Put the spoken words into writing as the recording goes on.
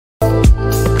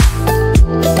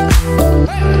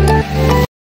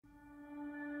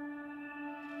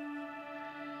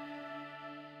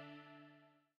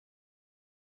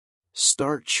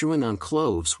start chewing on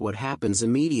cloves, what happens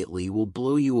immediately will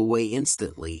blow you away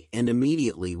instantly and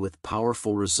immediately with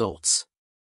powerful results.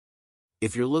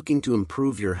 If you're looking to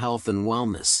improve your health and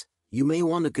wellness, you may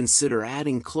want to consider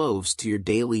adding cloves to your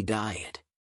daily diet.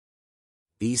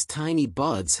 These tiny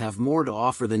buds have more to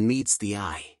offer than meets the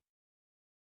eye.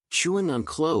 Chewing on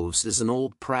cloves is an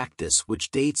old practice which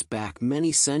dates back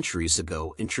many centuries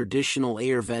ago in traditional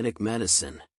Ayurvedic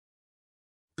medicine.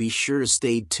 Be sure to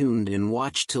stay tuned and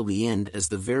watch till the end, as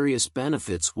the various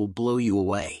benefits will blow you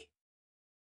away.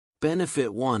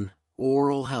 Benefit 1.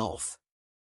 Oral health.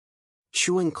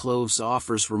 Chewing cloves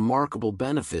offers remarkable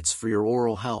benefits for your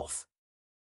oral health.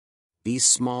 These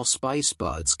small spice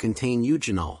buds contain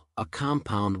eugenol, a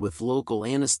compound with local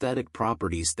anesthetic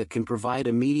properties that can provide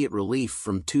immediate relief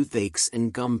from toothaches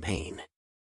and gum pain.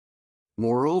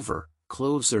 Moreover,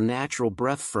 cloves are natural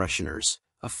breath fresheners,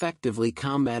 effectively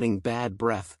combating bad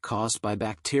breath caused by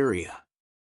bacteria.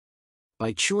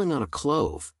 By chewing on a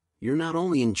clove, you're not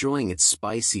only enjoying its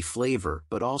spicy flavor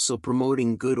but also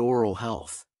promoting good oral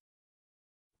health.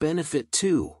 Benefit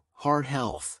 2. Heart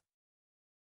health.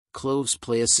 Cloves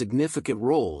play a significant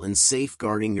role in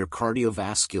safeguarding your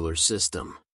cardiovascular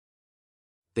system.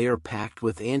 They are packed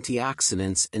with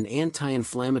antioxidants and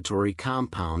anti-inflammatory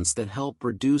compounds that help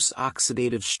reduce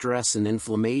oxidative stress and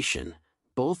inflammation,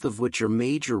 both of which are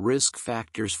major risk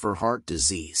factors for heart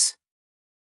disease.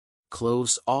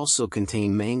 Cloves also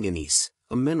contain manganese,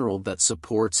 a mineral that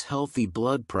supports healthy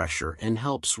blood pressure and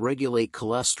helps regulate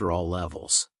cholesterol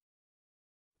levels.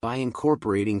 By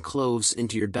incorporating cloves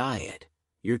into your diet,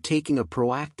 you're taking a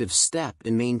proactive step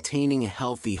in maintaining a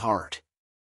healthy heart.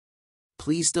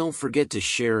 Please don't forget to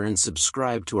share and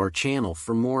subscribe to our channel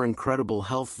for more incredible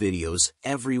health videos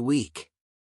every week.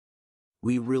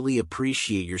 We really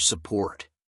appreciate your support.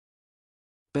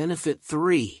 Benefit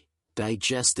 3.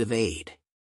 Digestive aid.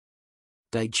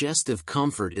 Digestive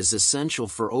comfort is essential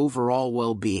for overall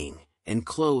well-being, and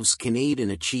cloves can aid in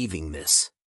achieving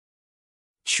this.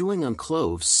 Chewing on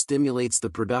cloves stimulates the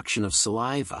production of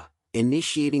saliva,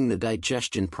 initiating the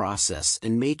digestion process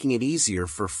and making it easier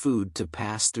for food to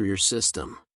pass through your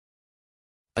system.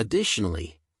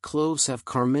 Additionally, cloves have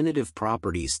carminative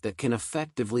properties that can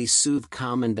effectively soothe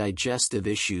common digestive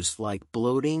issues like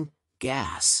bloating,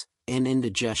 gas, and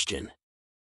indigestion.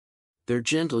 Their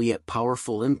gentle yet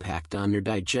powerful impact on your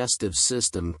digestive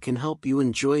system can help you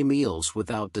enjoy meals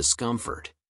without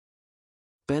discomfort.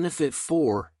 Benefit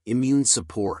 4. Immune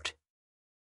support.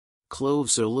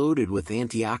 Cloves are loaded with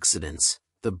antioxidants,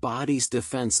 the body's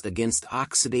defense against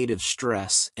oxidative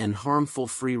stress and harmful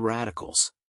free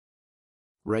radicals.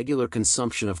 Regular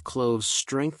consumption of cloves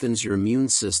strengthens your immune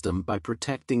system by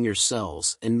protecting your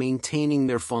cells and maintaining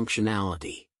their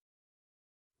functionality.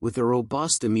 With a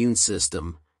robust immune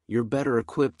system, you're better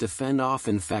equipped to fend off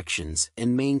infections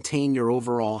and maintain your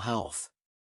overall health.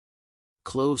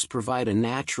 Cloves provide a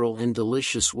natural and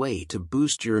delicious way to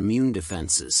boost your immune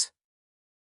defenses.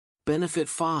 Benefit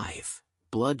 5.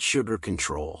 Blood sugar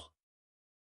control.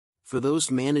 For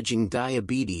those managing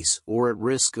diabetes or at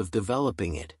risk of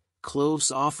developing it, cloves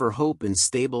offer hope in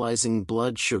stabilizing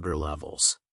blood sugar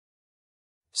levels.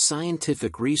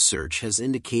 Scientific research has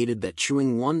indicated that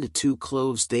chewing 1 to 2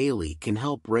 cloves daily can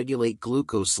help regulate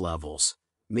glucose levels,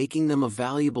 making them a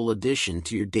valuable addition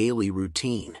to your daily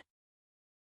routine.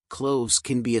 Cloves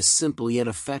can be a simple yet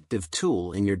effective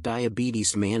tool in your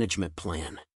diabetes management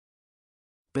plan.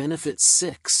 Benefit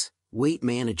 6. Weight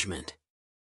management.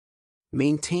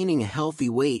 Maintaining a healthy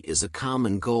weight is a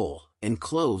common goal, and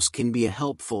cloves can be a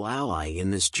helpful ally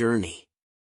in this journey.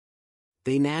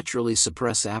 They naturally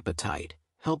suppress appetite,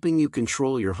 helping you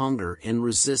control your hunger and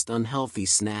resist unhealthy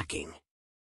snacking.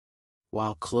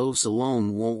 While cloves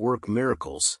alone won't work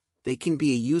miracles, they can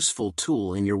be a useful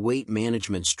tool in your weight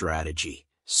management strategy,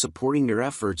 supporting your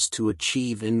efforts to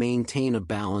achieve and maintain a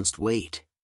balanced weight.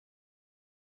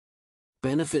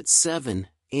 Benefit 7.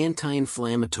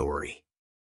 Anti-inflammatory.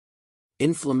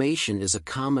 Inflammation is a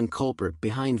common culprit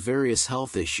behind various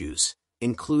health issues,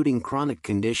 including chronic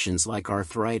conditions like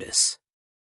arthritis.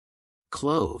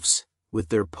 Cloves, with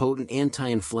their potent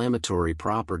anti-inflammatory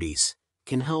properties,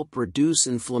 can help reduce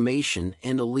inflammation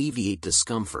and alleviate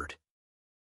discomfort.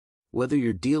 Whether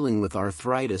you're dealing with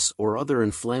arthritis or other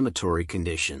inflammatory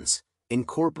conditions,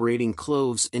 incorporating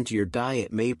cloves into your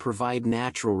diet may provide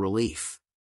natural relief.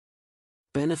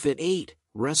 Benefit 8.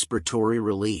 Respiratory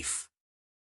relief.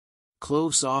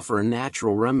 Cloves offer a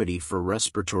natural remedy for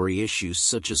respiratory issues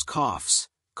such as coughs,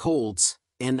 colds,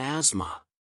 and asthma.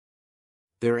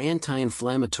 Their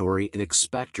anti-inflammatory and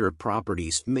expectorant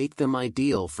properties make them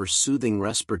ideal for soothing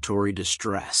respiratory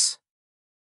distress.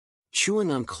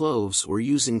 Chewing on cloves or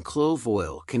using clove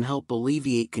oil can help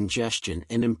alleviate congestion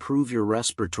and improve your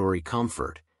respiratory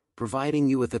comfort, providing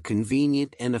you with a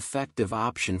convenient and effective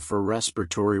option for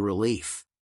respiratory relief.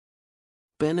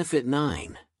 Benefit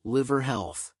 9. Liver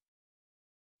health.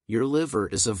 Your liver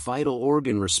is a vital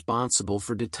organ responsible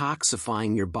for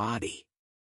detoxifying your body.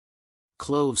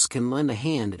 Cloves can lend a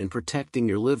hand in protecting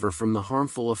your liver from the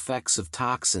harmful effects of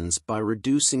toxins by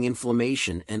reducing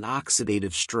inflammation and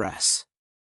oxidative stress.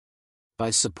 By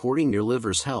supporting your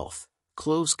liver's health,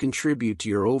 cloves contribute to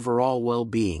your overall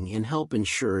well-being and help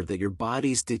ensure that your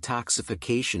body's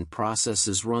detoxification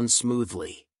processes run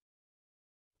smoothly.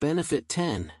 Benefit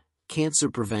 10. Cancer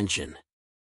prevention.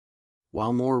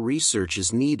 While more research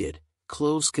is needed,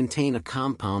 cloves contain a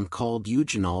compound called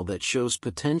eugenol that shows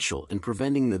potential in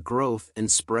preventing the growth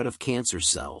and spread of cancer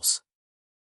cells.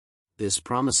 This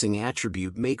promising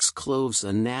attribute makes cloves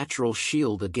a natural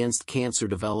shield against cancer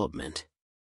development.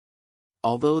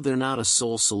 Although they're not a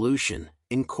sole solution,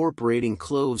 incorporating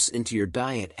cloves into your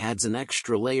diet adds an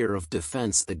extra layer of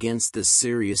defense against this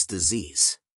serious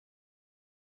disease.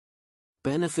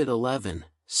 Benefit 11.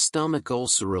 Stomach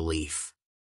ulcer relief.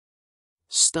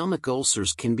 Stomach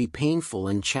ulcers can be painful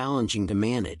and challenging to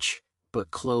manage, but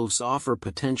cloves offer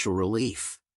potential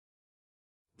relief.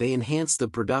 They enhance the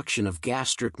production of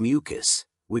gastric mucus,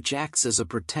 which acts as a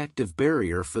protective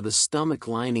barrier for the stomach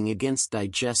lining against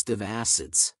digestive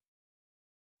acids.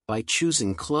 By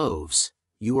choosing cloves,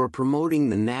 you are promoting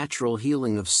the natural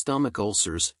healing of stomach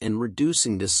ulcers and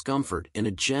reducing discomfort in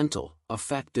a gentle,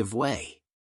 effective way.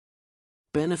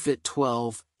 Benefit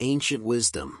 12. Ancient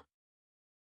wisdom.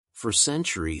 For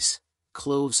centuries,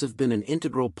 cloves have been an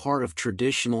integral part of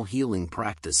traditional healing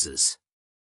practices.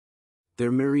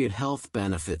 Their myriad health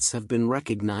benefits have been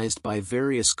recognized by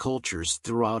various cultures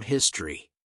throughout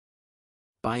history.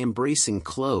 By embracing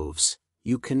cloves,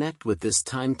 you connect with this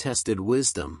time-tested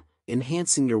wisdom,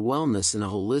 enhancing your wellness in a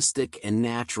holistic and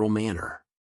natural manner.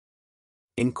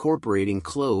 Incorporating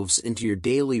cloves into your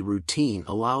daily routine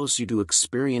allows you to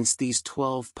experience these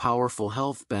 12 powerful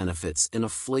health benefits in a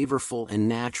flavorful and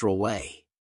natural way.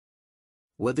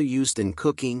 Whether used in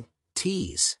cooking,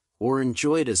 teas, or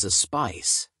enjoyed as a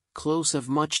spice, cloves have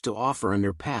much to offer on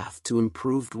their path to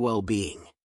improved well-being.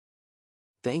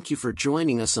 Thank you for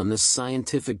joining us on this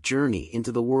scientific journey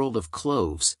into the world of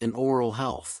cloves and oral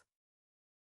health.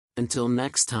 Until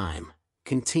next time,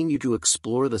 continue to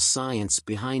explore the science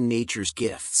behind nature's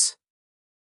gifts.